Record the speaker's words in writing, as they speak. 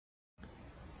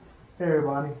Hey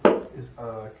everybody, it's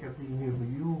Captain here for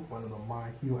you, one of the My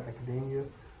Hero Academia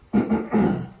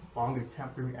Manga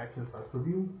Chapter Reactions /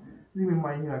 Review. This is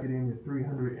My Hero Academia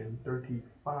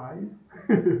 335.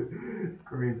 It's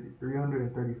crazy,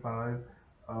 335. It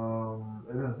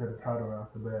doesn't say the title right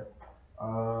off the bat.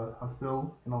 I'm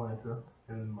still in Atlanta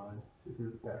in my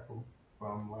sister's bathroom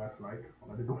from last night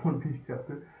when I did the One Piece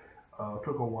chapter.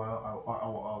 Took a while. I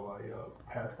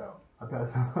passed out. I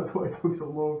passed out. That's why it took so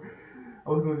long. I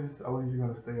was just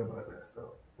gonna stay up, but I passed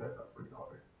out. That's not pretty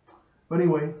hard. But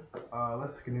anyway,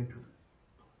 let's get into this.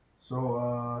 So,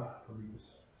 let me just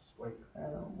swipe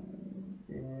down,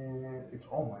 and it's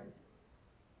All Might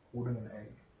holding an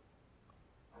egg.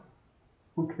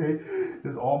 Okay,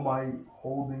 it's All Might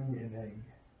holding an egg,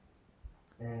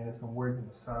 and there's some words in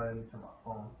the side to my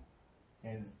phone,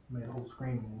 and it made the whole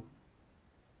screen move.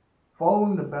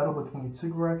 Following the battle between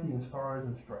Shigaraki and Stars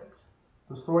and Stripes,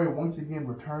 the story once again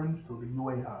returns to the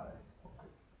UA High. Okay.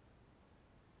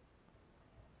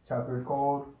 Chapter is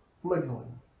called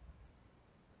Fledgling.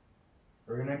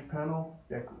 Very next panel,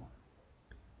 Deku.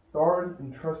 Stars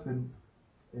entrusted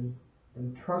it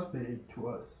to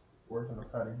us. Words on the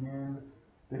side again.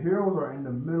 The heroes are in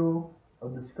the middle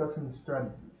of discussing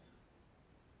strategies.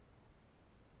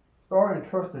 Star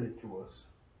entrusted it to us.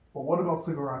 But what about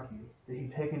Shigaraki? Did he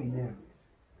take any damage?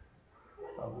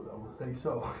 I would say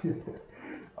so.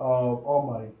 All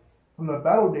Might. From the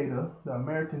battle data the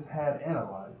Americans had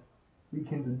analyzed, we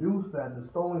can deduce that the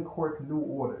Stolen Court New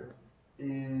Order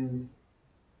is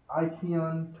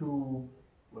akin to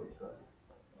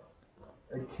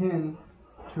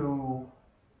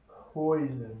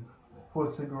poison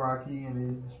for Shigaraki and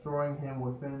is destroying him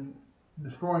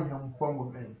from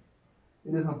within.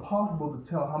 It is impossible to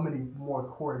tell how many more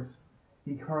courts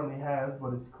he currently has,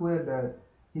 but it's clear that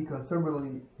his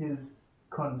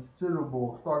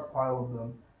considerable stockpile of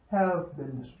them have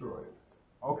been destroyed.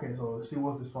 Okay, so she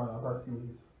was destroying. I thought she was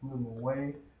just moving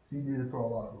away. She did destroy a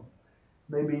lot of them.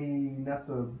 Maybe not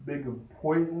the big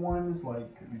important ones like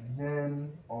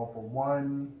Zen, All for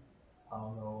One, I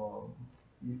don't know,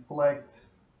 Reflect.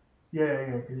 Yeah,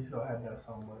 because he still had that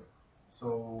somewhere.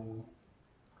 So,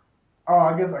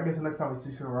 I guess the next time we see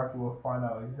Shigaraki, we'll find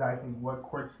out exactly what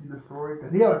quirks he destroyed.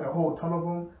 Because he had like a whole ton of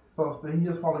them. So he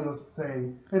just probably gonna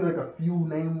say maybe like a few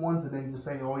name ones, and then just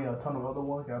say, oh yeah, a ton of other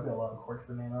ones. That'll be a lot of quirks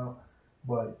to name out.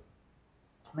 But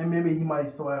maybe he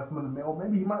might still have some of the mail.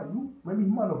 Maybe he might have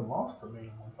lost the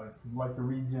main ones, like the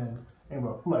regen and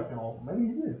reflect and all. Maybe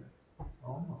he did. I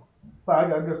don't know. But I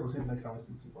guess we'll see next time we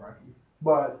see Shigaraki.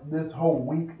 But this whole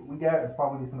week we got is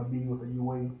probably just gonna be with the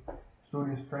UA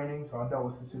students training. So I dealt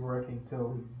with Shigaraki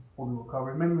until he fully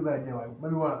recovered. Maybe we gotta get like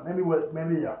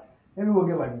maybe we'll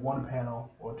get like one panel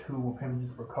or two of him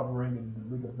just recovering and the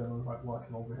League of Villains like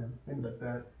watching over him. Maybe like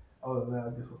that. Other than that, I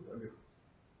guess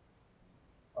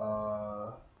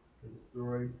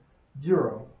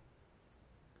Jiro.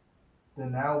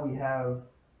 Then now we have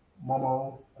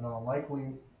Momo and an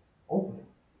unlikely opening.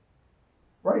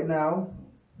 Right now,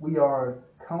 we are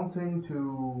counting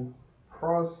to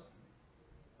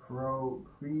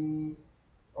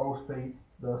pre-state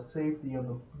the safety of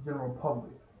the general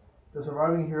public. The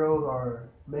surviving heroes are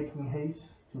making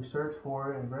haste to search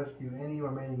for and rescue any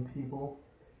remaining people.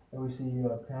 And we see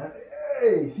Pan.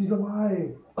 Hey, she's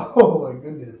alive! Oh my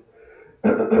goodness.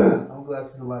 I'm glad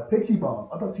she's alive. Pixie Bomb.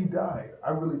 I thought she died.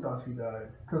 I really thought she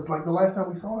died. Because like the last time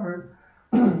we saw her,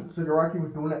 Shigaraki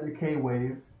was doing that decay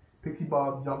wave. Pixie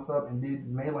Bomb jumped up and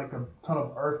made like a ton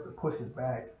of earth to push it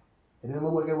back. It didn't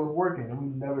look like it was working, and we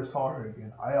never saw her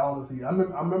again. I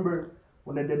remember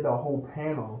when they did the whole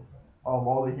panel of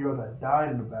all the heroes that died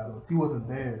in the battle. She wasn't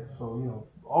there, so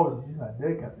obviously she's not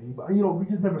dead, Captain. But we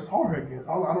just never saw her again.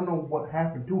 I don't know what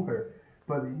happened to her,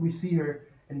 but we see her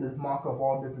in this mock of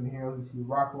all different heroes. We see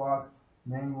Rocklock,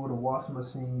 Manual the Washing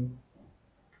Machine,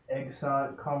 Egg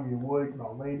Shot, Kamiya Wood,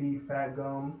 Lady, Fat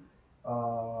Gum,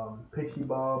 Pixie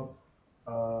Bob,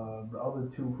 the other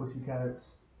two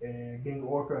Pussycats, and Gang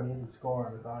Orca, and he has a scar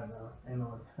on his eye now, and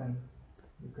on his fin.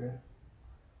 Okay.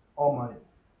 All Might.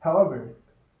 However,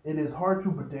 it is hard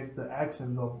to predict the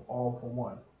actions of All for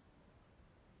One,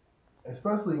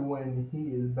 especially when he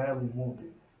is badly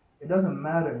wounded. It doesn't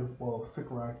matter if,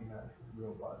 Shigaraki has his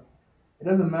real body. It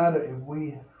doesn't matter if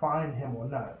we find him or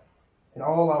not. An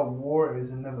all-out war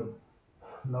is inevitable.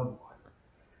 No.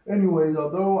 Anyways,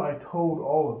 although I told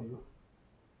all of you,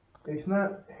 to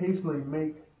not hastily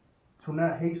make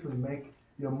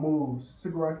your moves,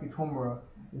 Shigaraki Tomura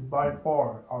is by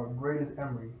far our greatest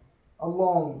enemy,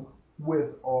 along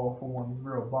with All for One's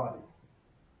real body.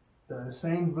 The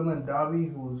same villain Dabi,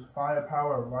 whose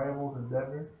firepower rivals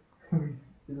Endeavor,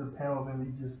 there's a panel of him.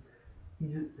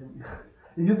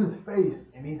 It's just his face,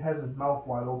 and he has his mouth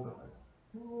wide open,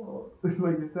 like, oh,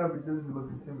 like this time it doesn't look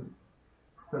timid.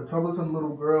 The troublesome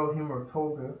little girl,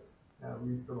 Toga, now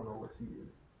we still don't know what she is.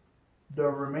 The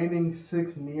remaining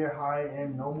 6 near high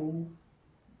and no move,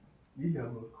 these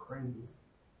guys look crazy.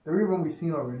 3 of them we've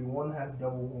seen already. One has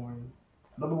double horns.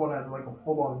 Another one has like a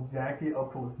full-on jacket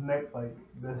up to his neck, like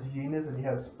that's Genus, and he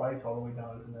has spikes all the way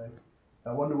down his neck.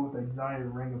 I wonder with that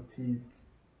giant ring of teeth.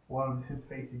 One of his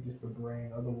face is just the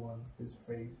brain. Other one, his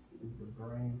face is the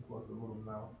brain plus a little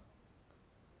mouth.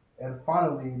 And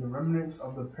finally, the remnants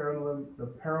of the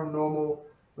paranormal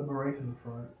liberation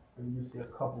front. And you just see a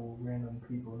couple random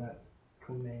people, not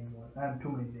too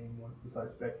many named ones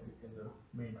besides Spectre in the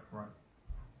main front.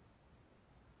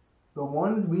 The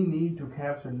ones we need to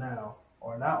capture now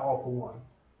are not all for one,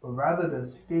 but rather the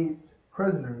escaped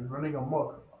prisoners running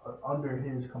amok under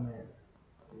his command.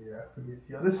 Yeah, I forget.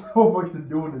 Yeah, there's so much to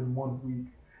do in this 1 week.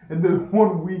 And then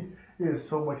 1 week, there's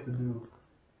so much to do.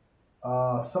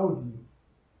 Soji,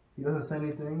 he doesn't say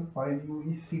anything.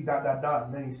 You see dot,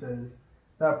 and then he says,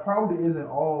 that probably isn't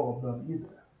all of them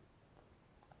either.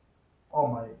 All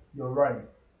Might, you're right.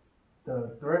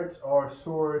 The threats are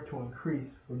sure to increase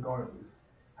regardless.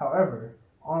 However,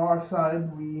 on our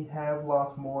side, we have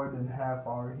lost more than half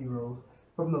our heroes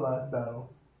from the last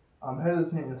battle. I'm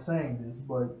hesitant in saying this,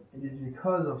 but it is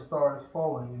because of stars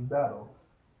falling in battle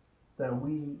that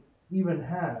we even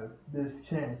have this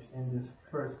chance in this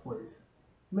first place.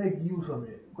 Make use of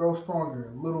it. Grow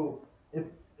stronger,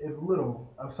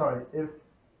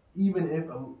 even if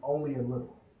only a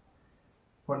little.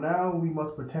 For now, we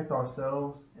must protect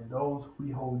ourselves and those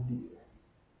we hold dear.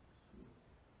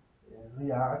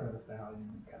 Yeah, I can understand how you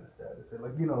be kind of sad to say,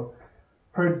 like,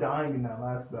 her dying in that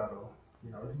last battle,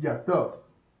 it's jacked up,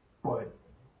 but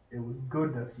it was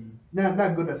good that she,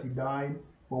 not good that she died,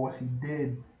 but what she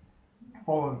did,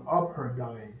 following up her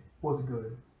dying, was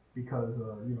good, because,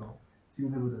 she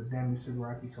was able to damage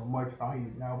Shigaraki so much,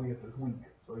 now we get this weak,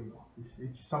 so,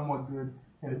 it's somewhat good,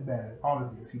 and it's bad,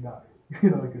 obviously, because she died,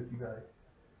 because she died.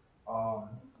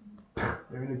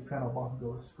 Every next panel,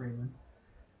 Bakugo is screaming.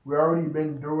 We already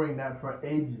been doing that for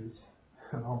ages.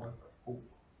 And I'm like, oh,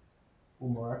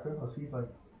 Maraka. Oh, she's like,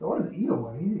 what is Ito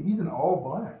like? He's in all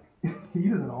black.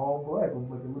 He's in all black with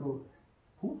like a little,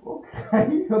 okay. I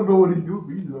don't know what he's doing,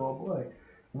 but he's in all black.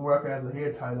 Maraka has her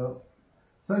hair tied up.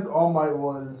 Since All Might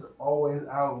was always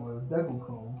out with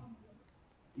Deku-kun,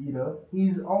 Ida,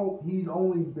 he's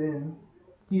only been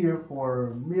here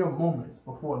for mere moments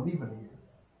before leaving again.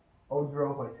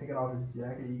 Odro's like taking off his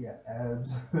jacket, he got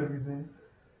abs and everything.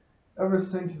 Ever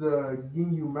since the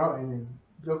Ginyu Mountain and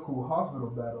Joku Hospital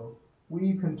battle,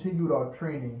 we continued our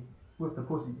training with the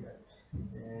Pussycats.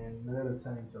 And they're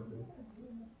saying something.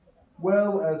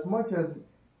 Well, as much as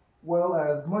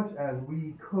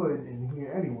we could in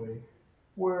here anyway.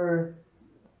 Where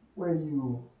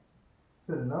you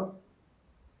sitting up?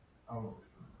 I don't know.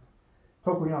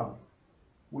 Tokuyama.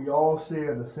 We all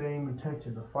share the same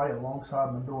intention to fight alongside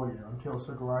Midoriya until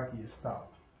Shigaraki is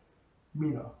stopped.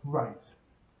 Mina, right.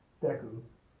 Deku.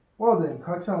 Well then,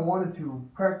 Kacchan wanted to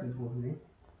practice with me.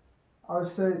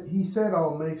 He said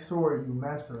I'll make sure you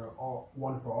master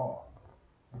one for all.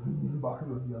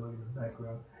 Bakugo's yelling in the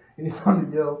background. And he's trying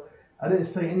to yell, I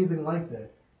didn't say anything like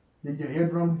that. Did your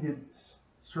eardrums get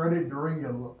shredded during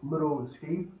your little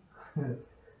escape?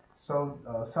 So,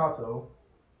 Sato,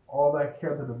 all that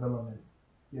character development.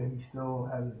 Yeah, he still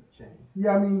hasn't changed.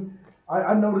 Yeah, I mean,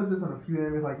 I noticed this in a few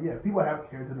areas. Like, yeah, people have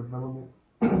character development,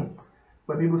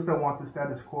 but people still want the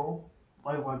status quo.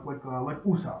 Like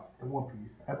Usopp in One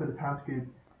Piece. After the time skip,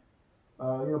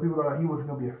 people thought he wasn't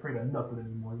gonna be afraid of nothing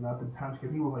anymore. After the time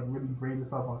skip, he was like really brave and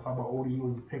stuff. On top of Odie, he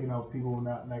was just picking out people,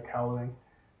 not cowering.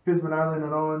 Fishman Island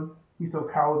and on, he still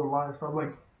cowers a lot and stuff.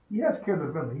 Like, he has character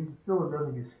development. He still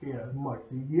doesn't get scared as much.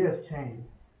 He has changed.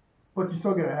 But you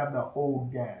still gotta have that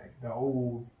old gag, the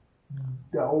old,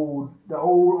 oh,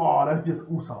 that's just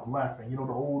Usopp laughing, the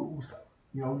old Usopp,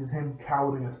 just him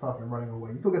cowering and stuff and running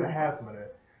away. You still gotta have some of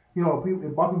that. People,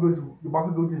 if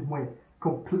Bakugo just went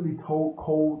completely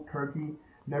cold turkey,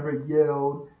 never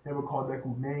yelled, never called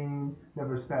Deku names,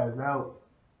 never spazzed out,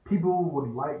 people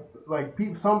would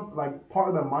part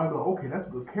of their mind would okay, that's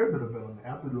good character development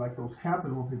after like those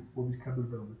chapters with his character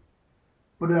development.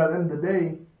 But at the end of the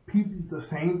day, those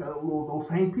same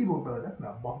people, but that's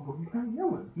not Bakugo. He's not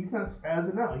yelling. He's not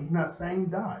spazzing out. He's not saying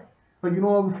die. Like, you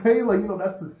know what I'm saying? Like,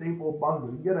 that's the same old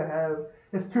Bakugo. You gotta have,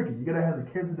 it's tricky. You gotta have the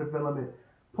character development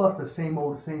plus the same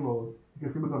old,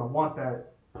 because people are gonna want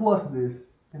that plus this,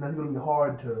 and that's gonna be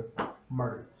hard to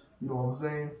merge. You know what I'm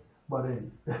saying? But hey,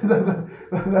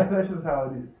 that's just how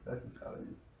it is.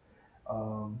 I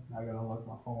gotta unlock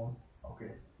my phone.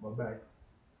 Okay, we're back.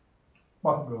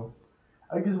 Bakugo.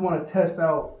 I just want to test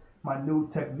out my new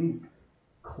technique.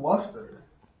 Cluster.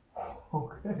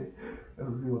 Okay,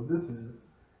 let's see what this is.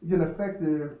 It's an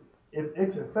effective. If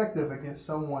it's effective against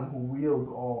someone who wields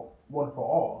all one for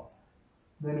all,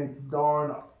 then it's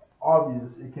darn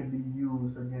obvious it can be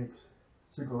used against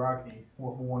Shigaraki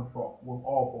with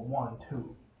all for one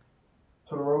too.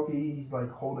 Todoroki, he's like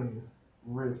holding his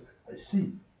wrist a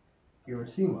sheep.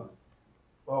 Hiroshima.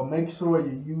 Well, make sure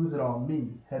you use it on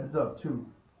me. Heads up too.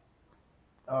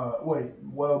 Wait.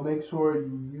 Well, make sure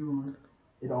you use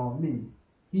it on me.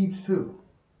 Heaps too.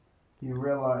 He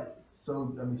realized.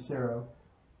 Sarah.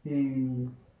 He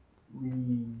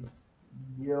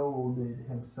yielded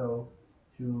himself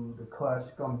to the class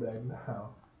scumbag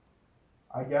now.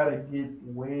 I gotta get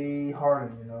way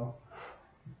harder, you know.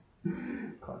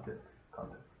 Context.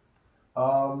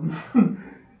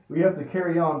 We have to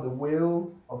carry on the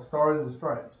wheel of stars and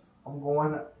stripes. I'm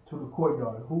going to the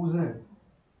courtyard. Who's in?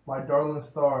 My darling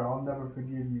star, I'll never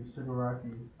forgive you,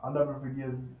 Shigaraki. I'll never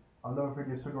forgive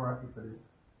Shigaraki for this.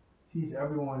 She's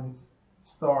everyone's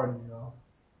star, you know.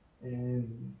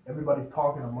 And everybody's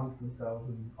talking amongst themselves,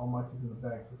 and All Might's in the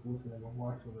back, just listening and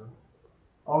watching them.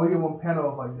 I only get one panel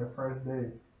of like their first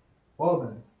day. Well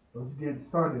then, let's get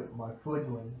started, my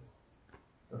fledgling.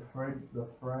 The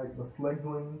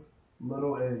fledgling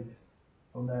little eggs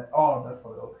from that. Oh, that's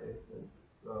probably okay. It's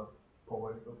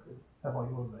poetic. Okay, that's like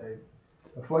little egg.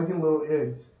 The fledgling little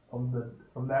eggs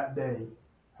from that day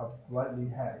have lightly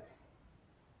hatched.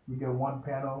 You get one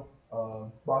panel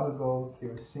of Bakugo,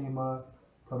 Kirishima,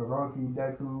 Todoroki,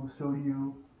 Deku,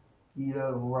 Suyu,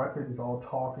 Ida, Record is all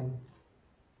talking.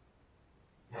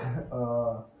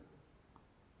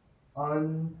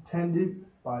 Untended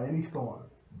by any storm,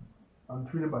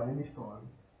 untreated by any storm.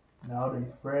 Now they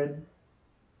spread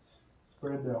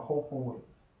their hopeful wings.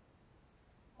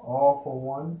 All for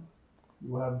one,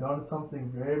 you have done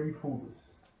something very foolish.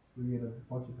 We get a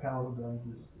bunch of panels of them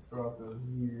just throughout the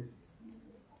years.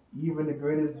 Even the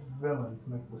greatest villains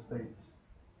make mistakes.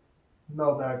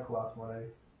 Know that, Class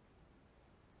 1A.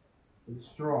 It's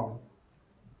strong.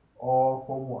 All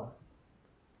for one.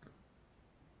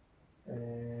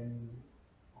 And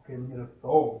okay,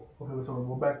 so we'll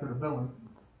go back to the villain.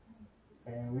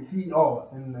 And we see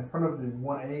in front of the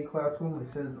 1A classroom it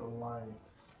says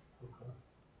Alliance. Okay.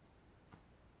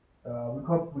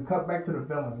 We cut back to the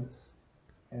villains,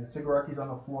 and Shigaraki's on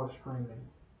the floor screaming.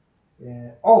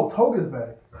 And Toga's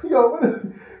back. Yo,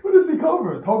 what does he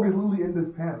cover? Toga's literally in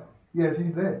this panel. Yes,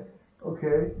 he's there.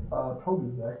 Okay,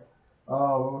 Toga's back.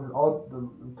 All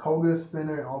the Toga,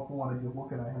 Spinner, and All for One are just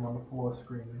looking at him on the floor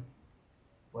screaming.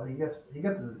 But he got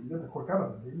the quirk out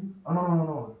of him, didn't he? Oh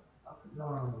no, he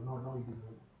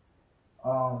didn't.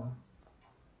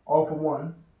 All for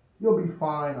One, you'll be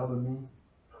fine, other me.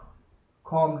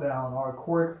 Calm down. Our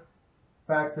quirk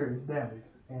factor is damaged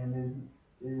and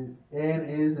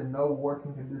is in no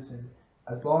working condition.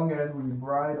 As long as we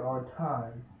bide our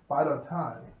time,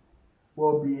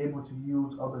 we'll be able to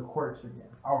use our quirks again.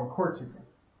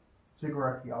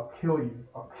 Shigaraki, I'll kill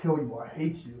you, I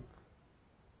hate you.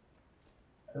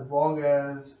 As long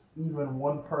as even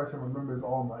one person remembers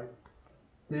All Might,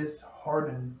 this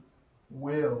hardened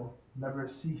will never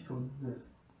cease to exist.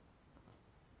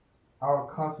 Our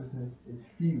consciousness is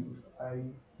fused. I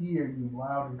hear you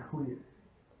loud and clear.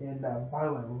 In that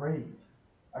violent rage,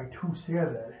 I too share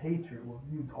that hatred with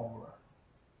you, Tomura.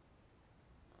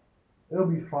 It'll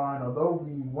be fine. Although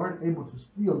we weren't able to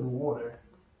steal the water,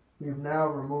 we've now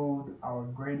removed our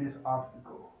greatest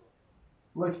obstacle.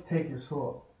 Let's take it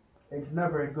slow. It's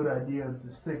never a good idea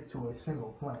to stick to a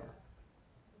single plan.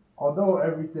 Although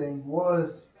everything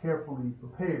was carefully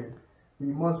prepared,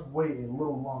 we must wait a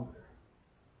little longer.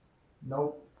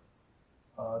 Nope.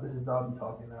 This is Dobby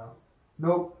talking now.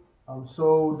 Nope. I'm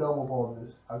so done with all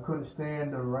this. I couldn't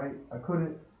stand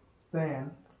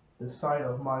the sight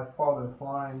of my father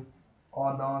flying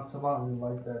on nonchalantly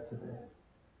like that today.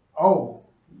 Oh,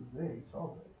 they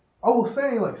saw that. I was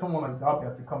saying like someone like Dobby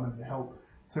had to come in to help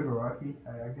Shigaraki.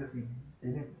 I guess he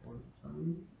didn't for some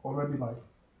reason, or maybe like,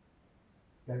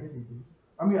 yeah, I guess he did.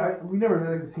 I mean, we never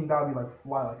really seen Dobby like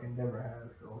fly like he never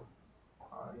has. So,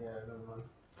 yeah, never mind.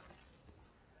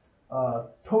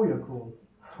 Toya-kun.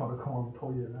 I want to call him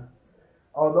Toya now.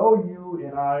 Although you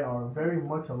and I are very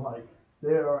much alike,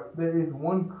 there is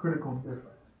one critical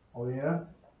difference. Oh yeah?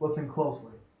 Listen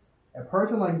closely. A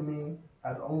person like me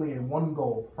has only one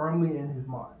goal firmly in his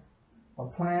mind,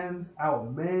 but plans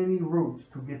out many routes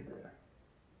to get there.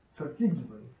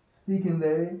 Strategically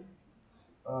speaking,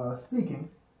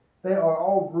 they are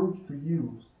all routes to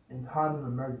use in times of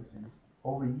emergency.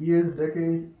 Over years,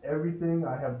 decades, everything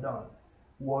I have done,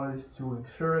 was to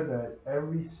ensure that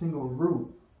every single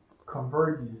route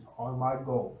converges on my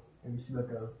goal. And you see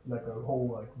like a whole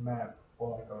like map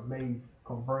or like a maze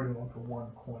converting onto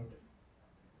one point.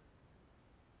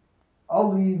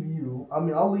 I'll leave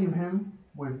him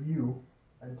with you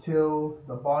until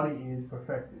the body is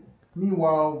perfected.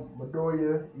 Meanwhile,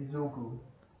 Midoriya Izuku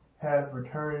has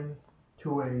returned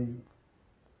to a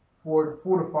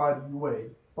fortified UA,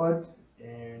 but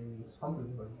and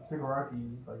something like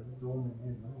Shigaraki's like zooming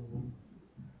in.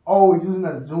 Oh, he's using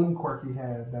that zoom quirk he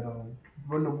had that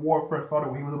when the war first started,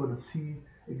 when he was able to see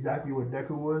exactly where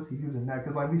Deku was. He's using that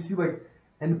because like we see like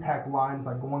impact lines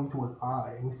like going to his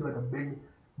eye, and we see like a big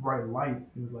bright light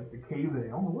in like the cave there. I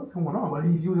don't know what's going on, but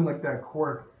he's using like that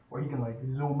quirk where he can like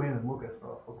zoom in and look at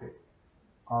stuff. Okay.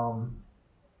 Um.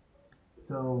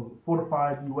 So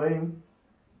fortified UA,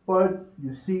 but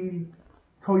you see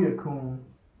Toya-kun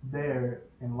there,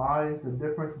 and lies the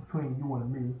difference between you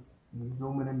and me. And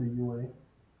zooming into UA.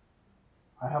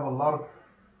 I have a lot of.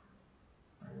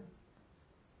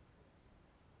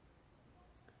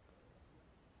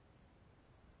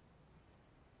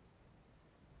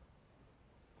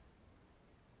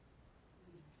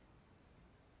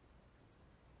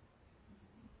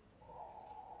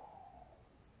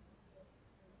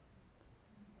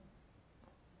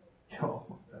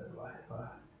 Yo,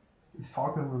 he's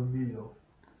talking reveal.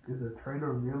 Is the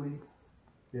trader really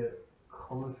get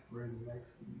color spread next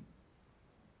week?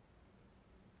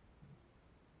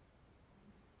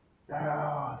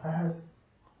 Ah,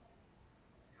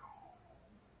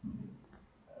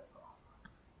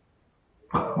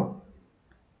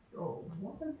 yo,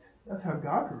 what? That's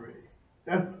Hagakure.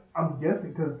 That's I'm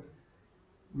guessing because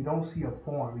we don't see a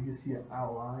form, we just see an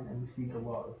outline and we see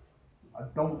gloves. I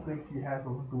don't think she has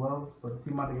those gloves, but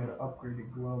she might have got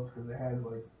upgraded gloves because it has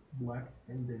like black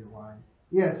indented line.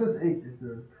 Yeah, it says H. It's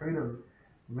the trader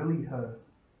really her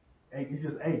H. It's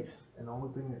just H, and the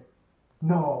only thing that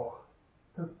no,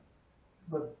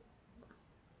 but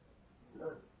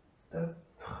that, that's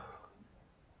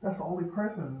that's the only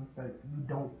person that you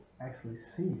don't actually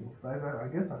see. I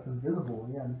guess that's invisible.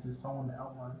 Yeah, it's just showing the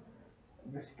outline.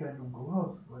 I guess you gotta do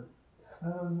gloves, but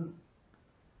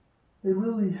it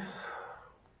really.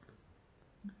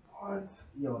 What?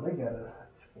 Yo, they gotta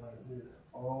explain this.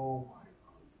 Oh my.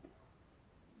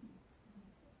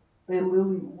 They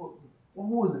literally. What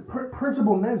was it?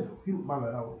 Principal Nezu. My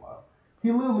bad, I was loud.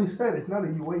 He literally said it's not a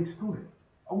UA student.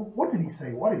 What did he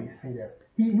say? Why did he say that?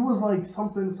 He was like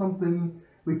something.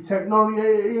 We checked. No,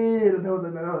 yeah. No.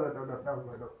 That was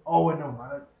like. Oh wait, no,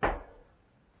 man.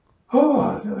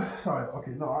 Oh, sorry.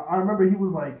 Okay, no. I remember he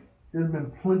was like. There's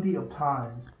been plenty of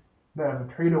times that if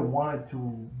a trader wanted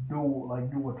to do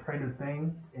a trader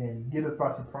thing and get us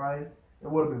by surprise, there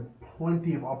would have been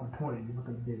plenty of opportunities, but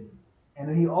they didn't. And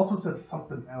then he also said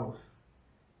something else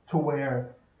to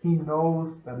where he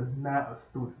knows that it's not a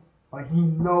student. Like he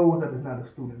knows that it's not a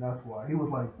student. That's why he was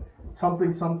like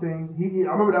something.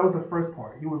 I remember that was the first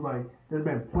part. He was like, there's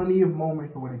been plenty of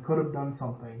moments where they could have done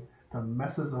something to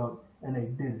mess us up, and they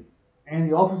didn't. And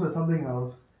he also said something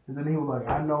else, and then he was like,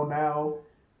 I know now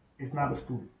it's not a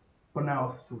student, but now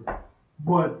it's a student.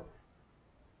 But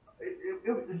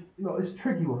it's it's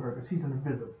tricky with her because she's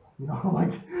invisible.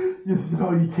 Like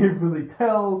you can't really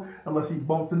tell unless she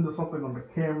bumps into something on the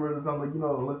camera. It's not like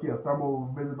unless you have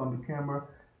thermal visit on the camera,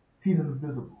 she's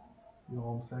invisible. You know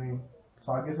what I'm saying?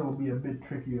 So I guess it would be a bit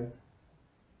trickier.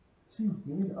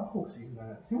 I hope she's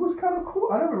not. She was kind of cool.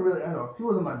 She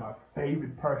wasn't like my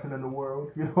favorite person in the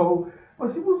world,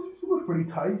 but she was pretty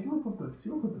tight. She was with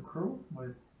the crew,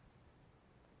 but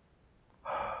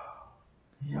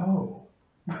yo,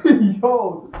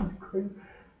 yo, this is crazy.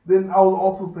 Then I was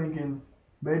also thinking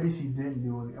maybe she didn't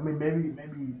do anything. I mean, maybe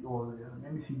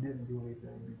she didn't do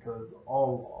anything because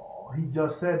he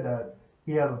just said that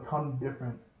he has a ton of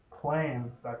different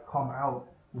plans that come out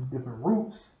with different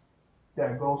routes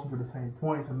that goes to the same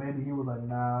point. So maybe he was like,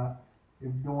 nah,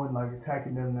 if doing like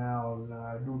attacking them now,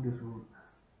 nah, do this route.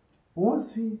 But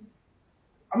once I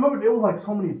remember there was like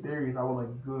so many theories that were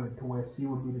like good to where she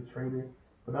would be the traitor,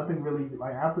 but nothing really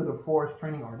like after the forest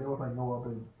training arc, there was like no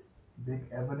other big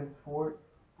evidence for it.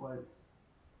 But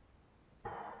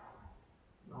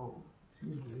no,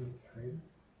 she's really a traitor.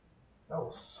 That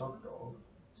would suck, dog.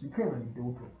 She can't really do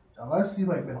it unless she's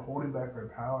like been holding back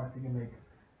her power. She can make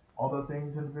other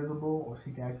things invisible, or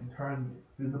she can actually turn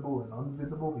visible and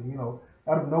invisible. And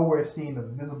out of nowhere, seeing the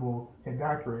visible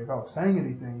Higakure without saying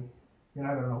anything, you're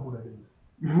not gonna know who that is.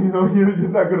 You're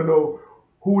not gonna know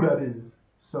who that is.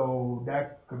 So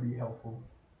that could be helpful.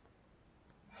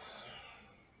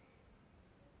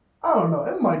 I don't know.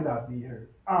 It might not be her.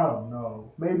 I don't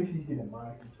know. Maybe she's getting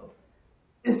mind control.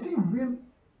 Is she really?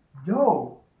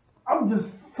 Yo, I'm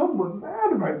just somewhat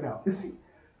mad right now. You see,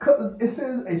 cause it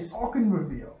says a shocking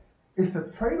reveal. Is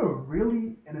the traitor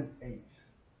really in an H?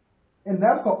 And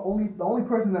that's the only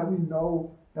person that we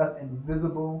know that's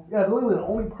invisible. Yeah, literally the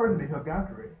only person that could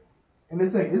calculate. And they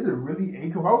say, is it really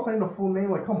H? If I was saying the full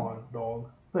name, like, come on, dog.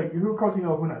 Like, you're crossing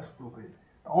off, we're not stupid.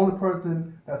 The only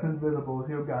person that's invisible is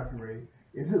Hilgakure.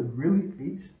 Is it really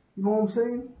H? You know what I'm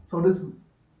saying? So this,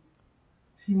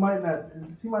 she might not be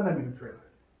the trailer.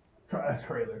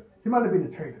 She might not be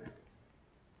the traitor.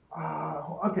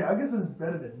 Okay, I guess it's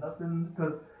better than nothing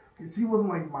because she wasn't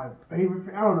like my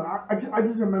favorite. I don't know. I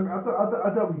just remember.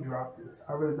 I thought we dropped this.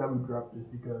 I really thought we dropped this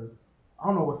because I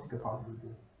don't know what she could possibly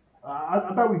do.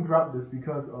 I thought we dropped this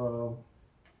because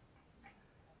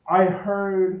I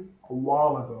heard a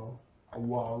long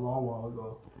while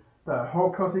ago, that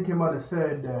Horikoshi came out and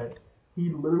said that he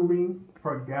literally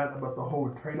forgot about the whole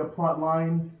traitor plot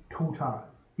line 2 times.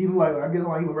 He like I guess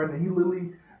while he was writing it, he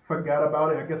literally forgot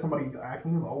about it. I guess somebody asked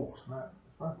him, oh snap,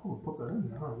 it's not cool, put that in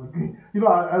there. Huh?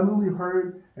 Like, I literally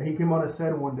heard that he came out and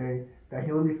said one day that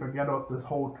he literally forgot about this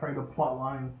whole traitor plot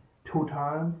line 2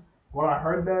 times. When I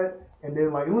heard that, and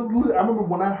then like I remember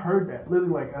when I heard that,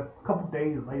 literally like a couple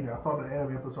days later, I saw the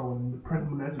anime episode when Prince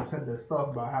Manezu said that stuff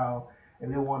about how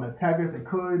and they want to attack us, they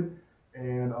could,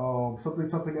 and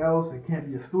something else, it can't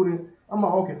be a student. I'm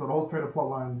like, okay, so the whole trailer plot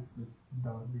line is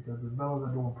done because the villains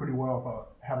are doing pretty well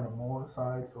about having them all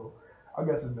inside, so I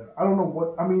guess it's better. I don't know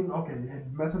what, I mean, okay,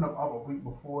 messing up a week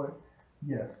before,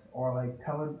 yes, or like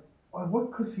telling, like,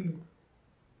 what could she,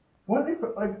 what if,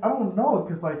 like, I don't know,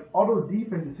 because like, all those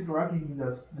defenses, Shigaraki can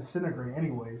just disintegrate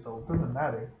anyway, so it doesn't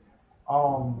matter.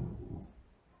 Um,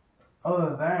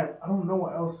 Other than that, I don't know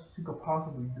what else she could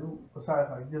possibly do besides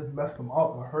like just mess them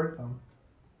up or hurt them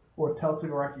or tell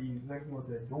Shigaraki exactly what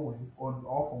they're doing or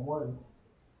all for one.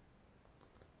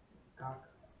 God,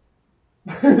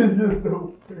 it's just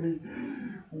no way.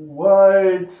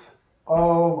 What?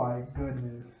 Oh my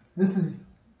goodness! This is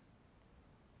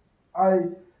I.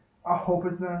 I hope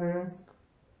it's not her,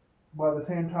 but at the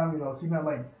same time, she's not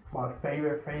like my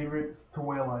favorite to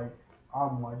where like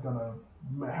I'm like gonna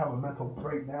have a mental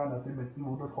breakdown that they've been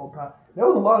through this whole time. There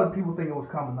was a lot of people thinking it was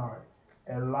Kaminari.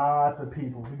 A lot of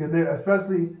people. Because they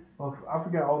especially, well, I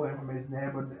forgot all the information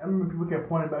there, but I remember people kept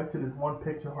pointing back to this one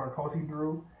picture Horikoshi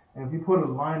drew, and if you put a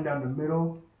line down the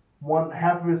middle, one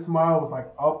half of his smile was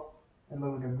like up and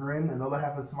looked like a grin, and the other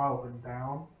half of his smile was like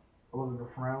down. It looked like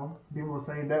a frown. People were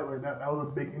saying that like that was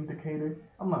a big indicator.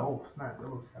 I'm like, oh snap, that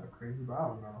looks kind of crazy, but I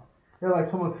don't know. There's like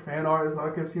so much fan art, so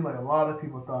I kept seeing like a lot of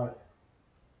people thought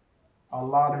it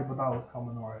was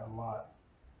Kaminari, a lot.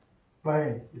 But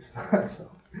hey, it's not so.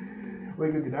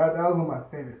 Wait, good. That was one of my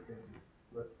favorite things.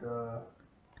 But,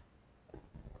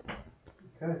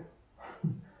 okay.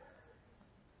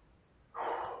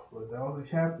 But that was the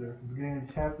chapter. The beginning of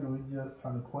the chapter, we just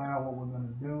trying to plan out what we're going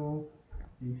to do.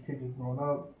 These kids have grown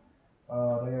up.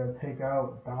 They're going to take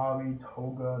out Davi,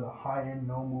 Toga, the high-end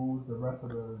Nomus, the rest of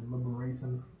the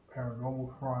Liberation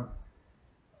Paranormal Front.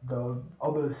 The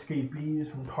other escapees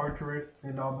from Tartarus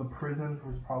and all the prisons,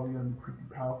 which is probably gonna be pretty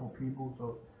powerful people.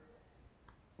 So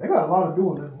they got a lot to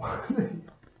do in this one.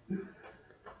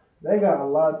 They got a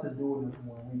lot to do in this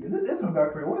 1 week. It's a guy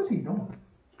crazy. What is he doing?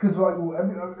 Because like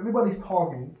everybody's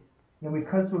talking, and we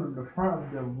cut to the front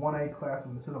of the 1A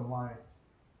classroom instead of lines,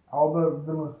 all the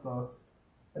villain stuff,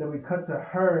 and then we cut to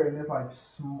her, and it's like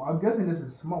I'm guessing this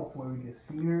is smoke where we can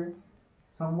see her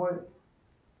somewhat.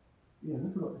 Yeah,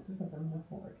 is this a feminist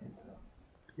one? I can't tell.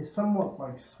 It's somewhat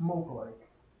like smoke-like.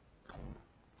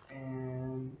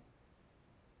 And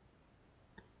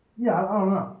yeah, I don't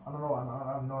know. I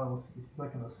don't know. She's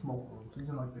like in a smoke room. She's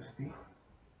in like the steam.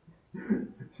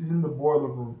 She's in the boiler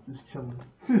room, just chilling.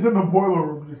 She's in the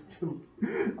boiler room, just chilling.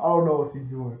 I don't know what she's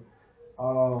doing.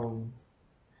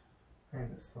 Man,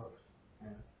 this sucks.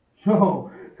 Man.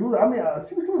 Yo, she was. I mean,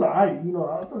 she was alright.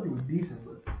 I thought she was decent,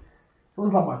 but. It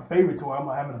was like my favorite toy. I'm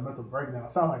having a mental breakdown.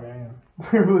 It sounds like I am.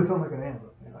 It really sounds like I am,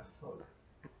 but man, that sucks.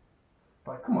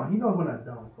 Like, come on, he knows we're not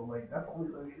dumb, so like, that's only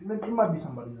like, it might be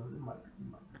somebody else. It might be.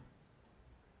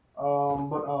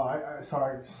 But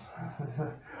sorry, it's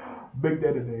big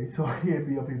day today, so I can't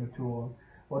be up here for too long.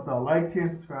 But like, share,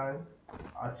 and subscribe.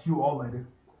 I'll see you all later.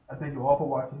 I thank you all for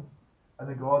watching. I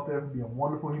thank you all out there for being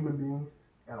wonderful human beings,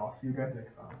 and I'll see you guys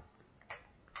next time.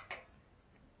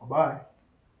 Bye bye.